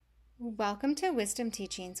Welcome to Wisdom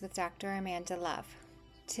Teachings with Dr. Amanda Love.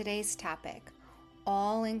 Today's topic,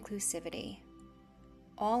 all inclusivity.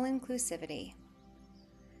 All inclusivity.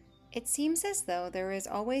 It seems as though there is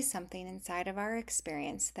always something inside of our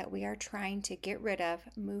experience that we are trying to get rid of,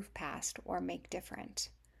 move past, or make different.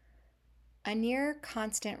 A near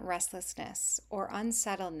constant restlessness or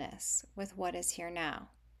unsettledness with what is here now.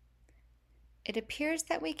 It appears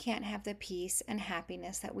that we can't have the peace and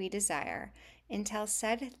happiness that we desire until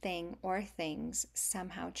said thing or things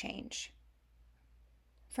somehow change.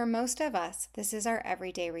 For most of us, this is our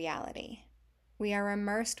everyday reality. We are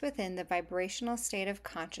immersed within the vibrational state of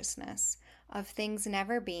consciousness of things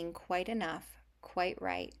never being quite enough, quite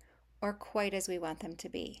right, or quite as we want them to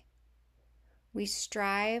be. We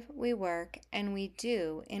strive, we work, and we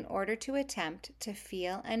do in order to attempt to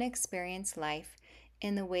feel and experience life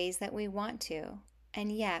in the ways that we want to,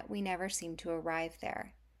 and yet we never seem to arrive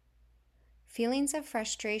there. Feelings of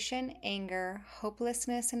frustration, anger,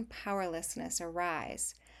 hopelessness, and powerlessness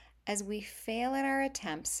arise as we fail at our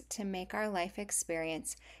attempts to make our life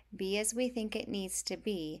experience be as we think it needs to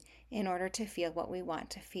be in order to feel what we want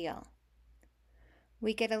to feel.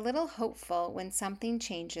 We get a little hopeful when something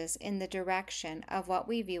changes in the direction of what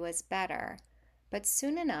we view as better, but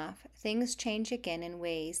soon enough, things change again in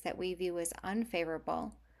ways that we view as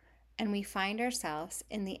unfavorable, and we find ourselves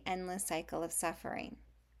in the endless cycle of suffering.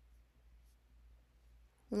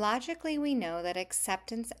 Logically, we know that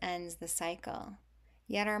acceptance ends the cycle,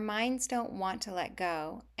 yet our minds don't want to let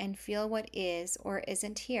go and feel what is or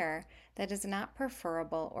isn't here that is not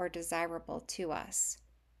preferable or desirable to us.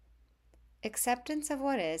 Acceptance of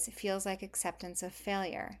what is feels like acceptance of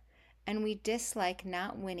failure, and we dislike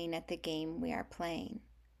not winning at the game we are playing.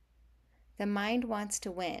 The mind wants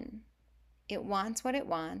to win. It wants what it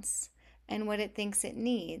wants and what it thinks it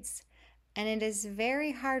needs, and it is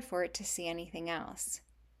very hard for it to see anything else.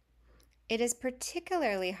 It is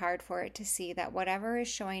particularly hard for it to see that whatever is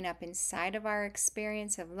showing up inside of our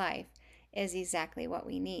experience of life is exactly what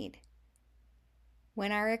we need.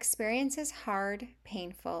 When our experience is hard,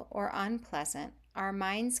 painful, or unpleasant, our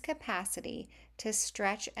mind's capacity to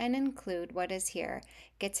stretch and include what is here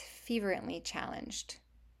gets fervently challenged.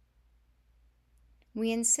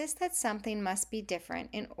 We insist that something must be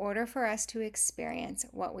different in order for us to experience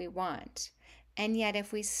what we want, and yet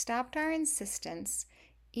if we stopped our insistence,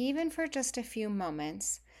 even for just a few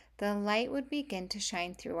moments, the light would begin to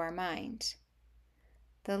shine through our mind.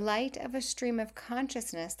 The light of a stream of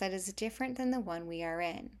consciousness that is different than the one we are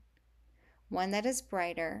in. One that is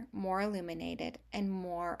brighter, more illuminated, and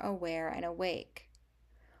more aware and awake.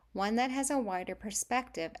 One that has a wider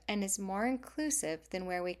perspective and is more inclusive than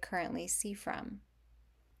where we currently see from.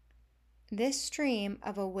 This stream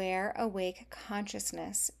of aware, awake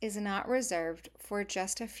consciousness is not reserved for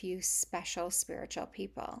just a few special spiritual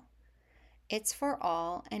people. It's for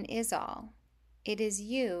all and is all. It is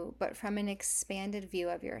you, but from an expanded view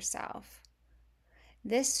of yourself.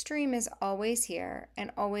 This stream is always here and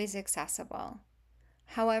always accessible.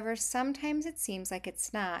 However, sometimes it seems like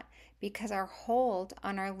it's not because our hold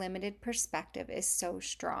on our limited perspective is so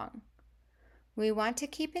strong. We want to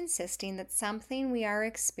keep insisting that something we are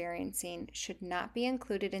experiencing should not be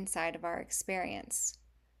included inside of our experience.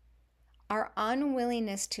 Our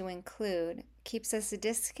unwillingness to include keeps us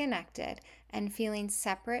disconnected and feeling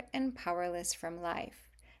separate and powerless from life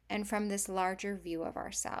and from this larger view of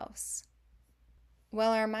ourselves.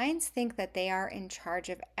 While our minds think that they are in charge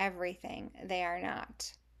of everything, they are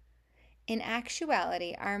not. In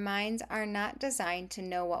actuality, our minds are not designed to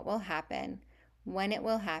know what will happen, when it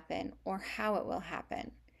will happen, or how it will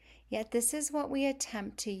happen. Yet this is what we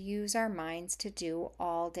attempt to use our minds to do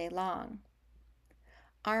all day long.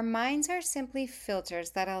 Our minds are simply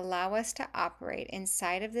filters that allow us to operate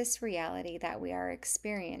inside of this reality that we are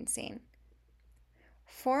experiencing.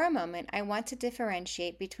 For a moment, I want to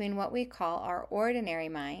differentiate between what we call our ordinary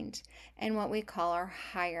mind and what we call our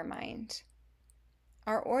higher mind.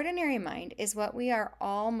 Our ordinary mind is what we are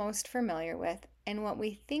all most familiar with and what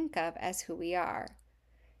we think of as who we are.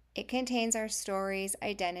 It contains our stories,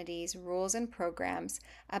 identities, rules, and programs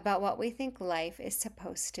about what we think life is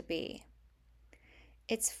supposed to be.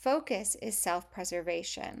 Its focus is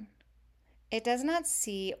self-preservation. It does not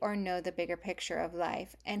see or know the bigger picture of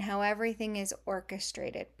life and how everything is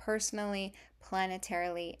orchestrated personally,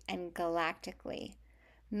 planetarily, and galactically,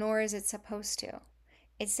 nor is it supposed to.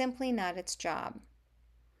 It's simply not its job.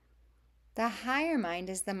 The higher mind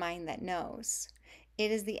is the mind that knows.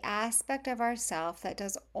 It is the aspect of ourself that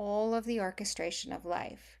does all of the orchestration of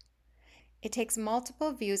life. It takes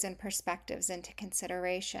multiple views and perspectives into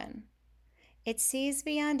consideration. It sees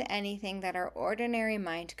beyond anything that our ordinary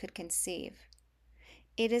mind could conceive.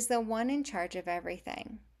 It is the one in charge of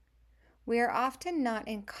everything. We are often not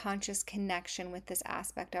in conscious connection with this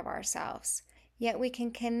aspect of ourselves, yet we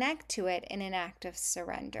can connect to it in an act of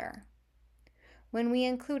surrender. When we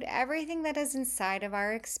include everything that is inside of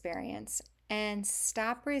our experience and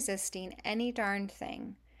stop resisting any darn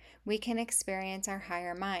thing, we can experience our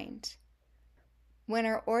higher mind. When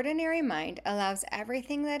our ordinary mind allows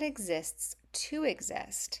everything that exists to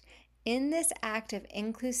exist, in this act of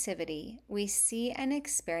inclusivity, we see and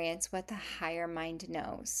experience what the higher mind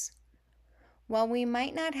knows. While we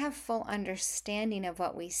might not have full understanding of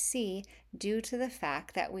what we see due to the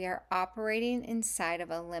fact that we are operating inside of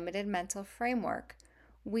a limited mental framework,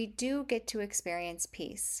 we do get to experience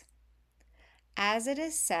peace. As it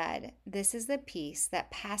is said, this is the peace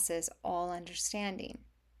that passes all understanding.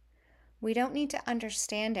 We don't need to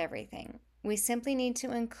understand everything. We simply need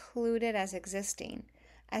to include it as existing,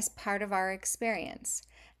 as part of our experience,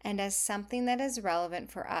 and as something that is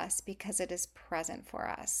relevant for us because it is present for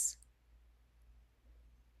us.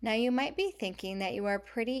 Now, you might be thinking that you are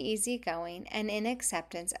pretty easygoing and in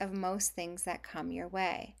acceptance of most things that come your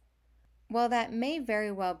way. While that may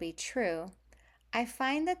very well be true, I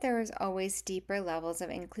find that there is always deeper levels of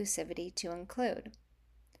inclusivity to include.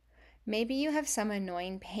 Maybe you have some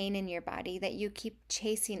annoying pain in your body that you keep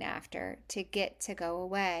chasing after to get to go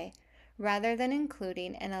away, rather than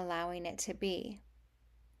including and allowing it to be.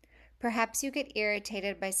 Perhaps you get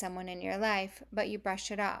irritated by someone in your life, but you brush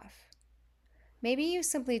it off. Maybe you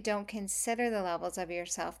simply don't consider the levels of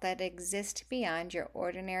yourself that exist beyond your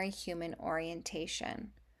ordinary human orientation.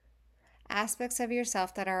 Aspects of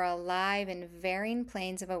yourself that are alive in varying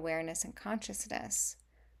planes of awareness and consciousness.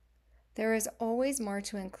 There is always more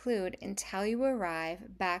to include until you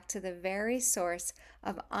arrive back to the very source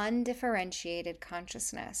of undifferentiated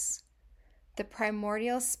consciousness, the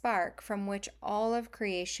primordial spark from which all of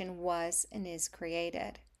creation was and is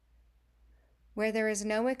created, where there is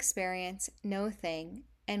no experience, no thing,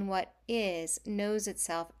 and what is knows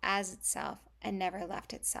itself as itself and never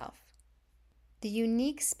left itself. The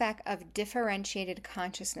unique speck of differentiated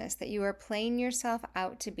consciousness that you are playing yourself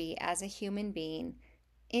out to be as a human being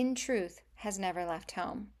in truth, has never left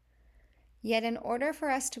home. Yet in order for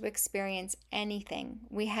us to experience anything,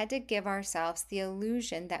 we had to give ourselves the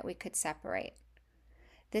illusion that we could separate.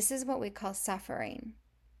 This is what we call suffering.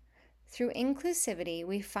 Through inclusivity,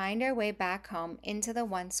 we find our way back home into the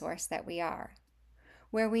one source that we are,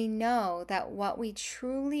 where we know that what we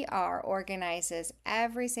truly are organizes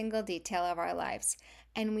every single detail of our lives,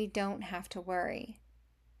 and we don't have to worry.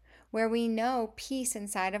 Where we know peace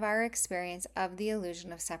inside of our experience of the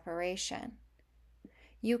illusion of separation.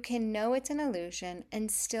 You can know it's an illusion and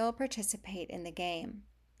still participate in the game.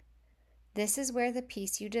 This is where the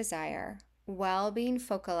peace you desire, while being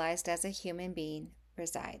focalized as a human being,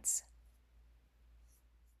 resides.